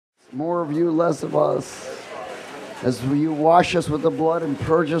More of you, less of us. As you wash us with the blood and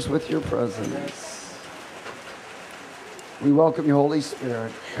purge us with your presence. We welcome you, Holy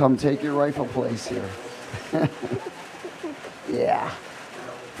Spirit. Come take your rightful place here. Yeah.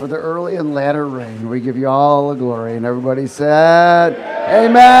 For the early and latter rain, we give you all the glory. And everybody said,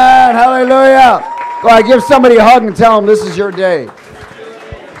 Amen. Hallelujah. Go ahead, give somebody a hug and tell them this is your day.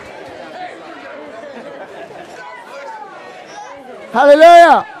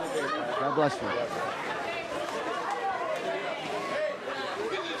 Hallelujah. God bless you.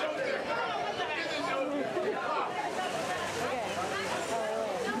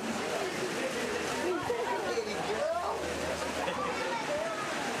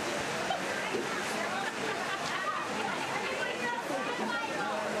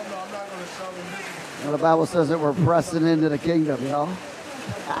 Well, the Bible says that we're pressing into the kingdom, y'all.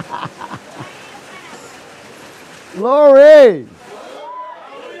 Glory.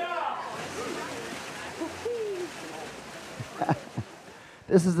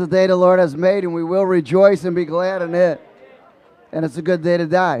 This is the day the Lord has made, and we will rejoice and be glad in it. And it's a good day to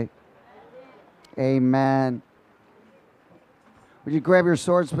die. Amen. Would you grab your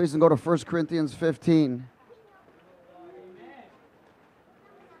swords, please, and go to 1 Corinthians 15.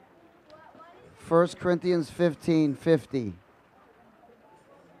 1 Corinthians 15:50.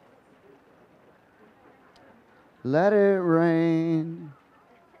 Let it rain.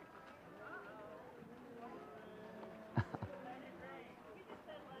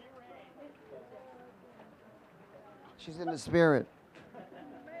 She's in the spirit.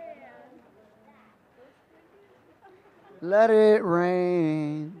 Let it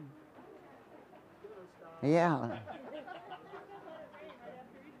rain. Yeah.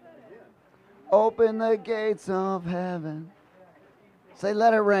 Open the gates of heaven. Say,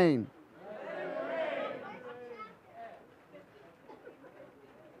 let it rain.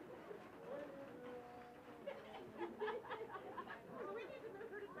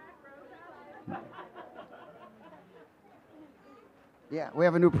 Yeah, we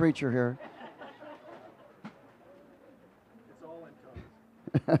have a new preacher here. It's all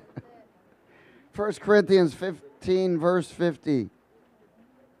in tongues. 1 Corinthians 15, verse 50.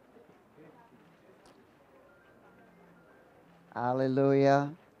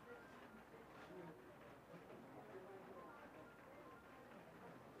 Hallelujah.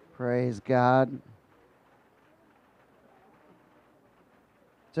 Praise God.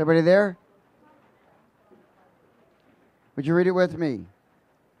 Is everybody there? Would you read it with me?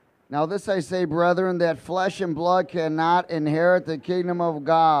 Now this I say, brethren, that flesh and blood cannot inherit the kingdom of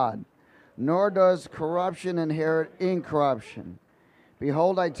God, nor does corruption inherit incorruption.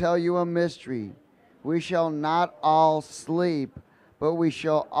 Behold, I tell you a mystery. We shall not all sleep, but we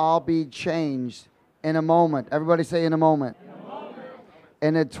shall all be changed in a moment. Everybody say in a moment. In a moment.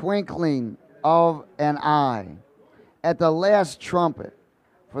 In a twinkling of an eye. At the last trumpet.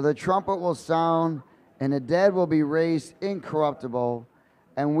 For the trumpet will sound, and the dead will be raised incorruptible,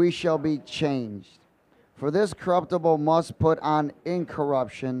 and we shall be changed. For this corruptible must put on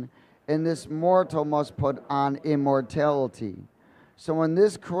incorruption, and this mortal must put on immortality. So when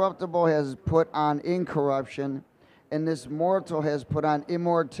this corruptible has put on incorruption, and this mortal has put on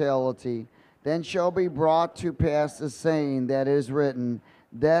immortality, then shall be brought to pass the saying that is written,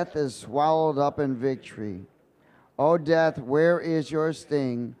 death is swallowed up in victory. O death, where is your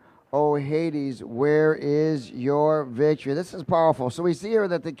sting? O Hades, where is your victory? This is powerful. So we see here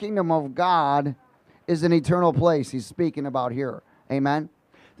that the kingdom of God is an eternal place he's speaking about here. Amen?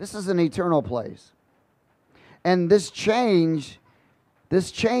 This is an eternal place. And this change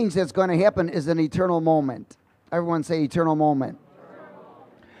that's going to happen is an eternal moment. Everyone say eternal moment.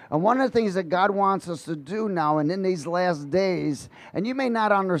 And one of the things that God wants us to do now and in these last days, and you may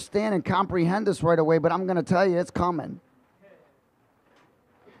not understand and comprehend this right away, but I'm going to tell you it's coming.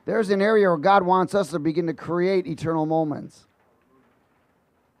 There's an area where God wants us to begin to create eternal moments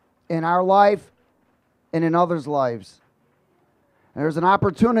in our life and in others' lives. And there's an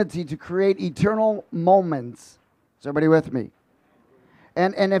opportunity to create eternal moments. Is everybody with me?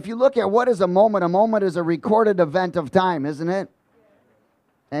 And if you look at what is a moment is a recorded event of time, isn't it?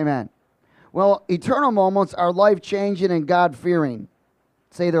 Amen. Well, eternal moments are life-changing and God-fearing.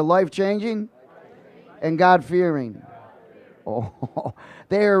 Say they're life-changing and God-fearing. Oh,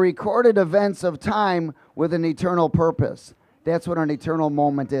 they are recorded events of time with an eternal purpose. That's what an eternal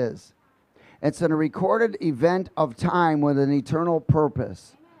moment is. It's a recorded event of time with an eternal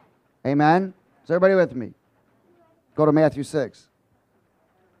purpose. Amen? Is everybody with me? Go to Matthew 6.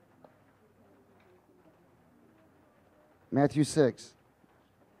 Matthew 6.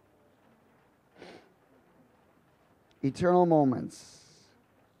 Eternal moments.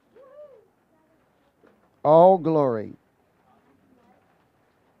 Oh, glory.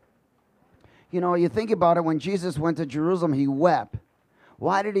 You know, you think about it, when Jesus went to Jerusalem, he wept.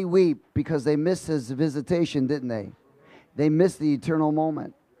 Why did he weep? Because they missed his visitation, didn't they? They missed the eternal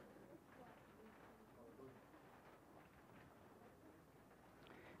moment.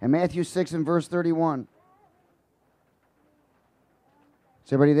 And Matthew 6 and verse 31.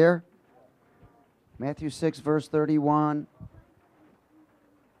 Is everybody there? Matthew 6, verse 31.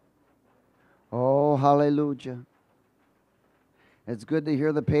 Oh, hallelujah. It's good to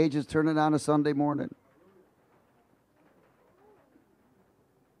hear the pages turning on a Sunday morning.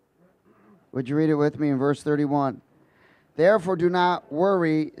 Would you read it with me in verse 31? Therefore do not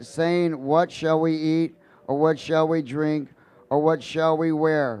worry, saying, what shall we eat, or what shall we drink, or what shall we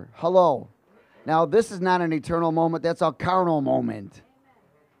wear? Hello. Now, this is not an eternal moment. That's a carnal moment.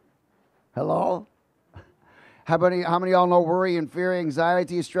 Hello? How many of y'all know worry and fear,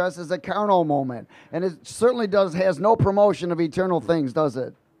 anxiety, stress is a carnal moment? And it certainly has no promotion of eternal things, does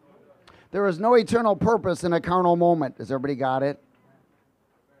it? There is no eternal purpose in a carnal moment. Has everybody got it?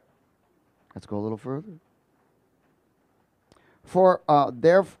 Let's go a little further.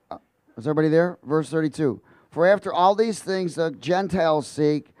 Is everybody there? Verse 32. For after all these things the Gentiles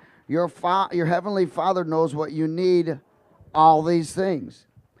seek, your heavenly Father knows what you need, all these things.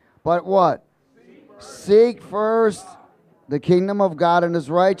 But what? Seek first the kingdom of God and his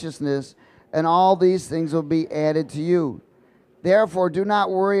righteousness, and all these things will be added to you. Therefore, do not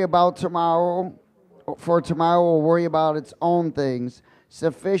worry about tomorrow, for tomorrow will worry about its own things.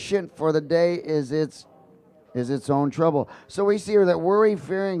 Sufficient for the day is its own trouble. So we see here that worry,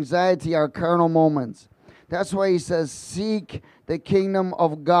 fear, anxiety are carnal moments. That's why he says, seek the kingdom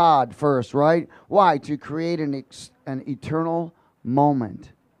of God first, right? Why? To create an eternal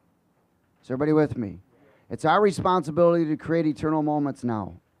moment. Is everybody with me? It's our responsibility to create eternal moments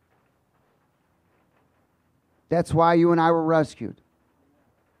now. That's why you and I were rescued.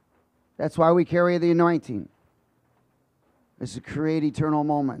 That's why we carry the anointing. Is to create eternal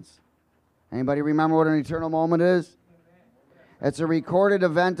moments. Anybody remember what an eternal moment is? It's a recorded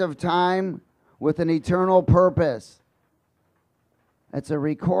event of time with an eternal purpose. It's a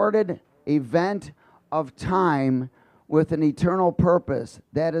recorded event of time with an eternal purpose.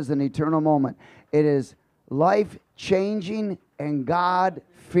 That is an eternal moment. It is life-changing and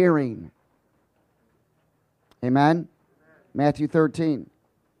God-fearing. Amen? Matthew 13.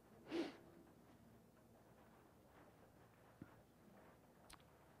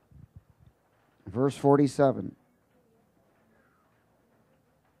 Verse 47.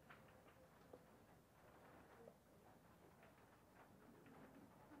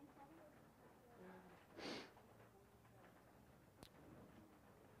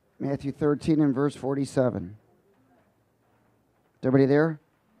 Matthew 13 and verse 47. Is everybody there?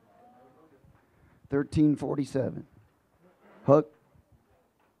 13:47. Hook.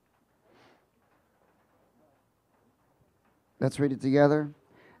 Let's read it together.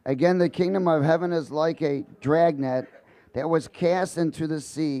 Again, the kingdom of heaven is like a dragnet that was cast into the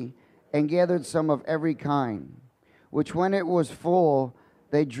sea and gathered some of every kind, which when it was full,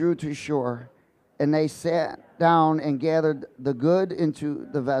 they drew to shore, and they sat down and gathered the good into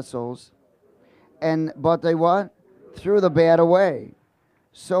the vessels, but they what? Threw the bad away.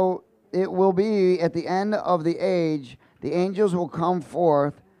 So it will be at the end of the age, the angels will come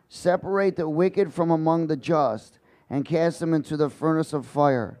forth, separate the wicked from among the just, and cast them into the furnace of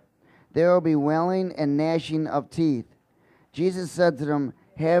fire. There will be wailing and gnashing of teeth. Jesus said to them,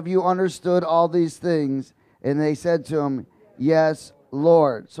 have you understood all these things? And they said to him, yes,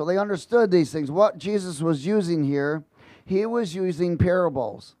 Lord. So they understood these things. What Jesus was using here, he was using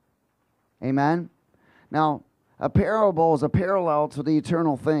parables. Amen? Now, a parable is a parallel to the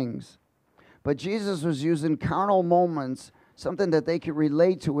eternal things. But Jesus was using carnal moments, something that they could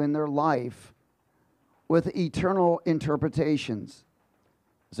relate to in their life, with eternal interpretations.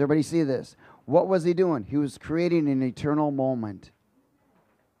 Does everybody see this? What was he doing? He was creating an eternal moment.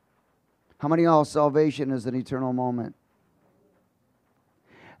 How many of y'all salvation is an eternal moment?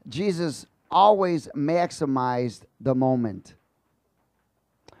 Jesus always maximized the moment.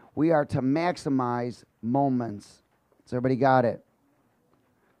 We are to maximize moments. Has everybody got it?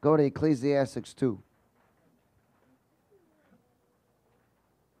 Go to Ecclesiastes 2.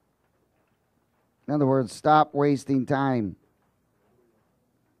 In other words, stop wasting time.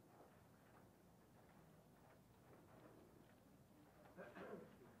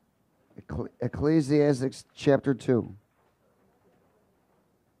 Ecclesiastes chapter 2.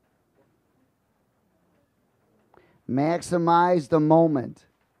 Maximize the moment.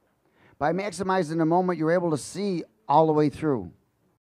 By maximizing the moment, you're able to see all the way through.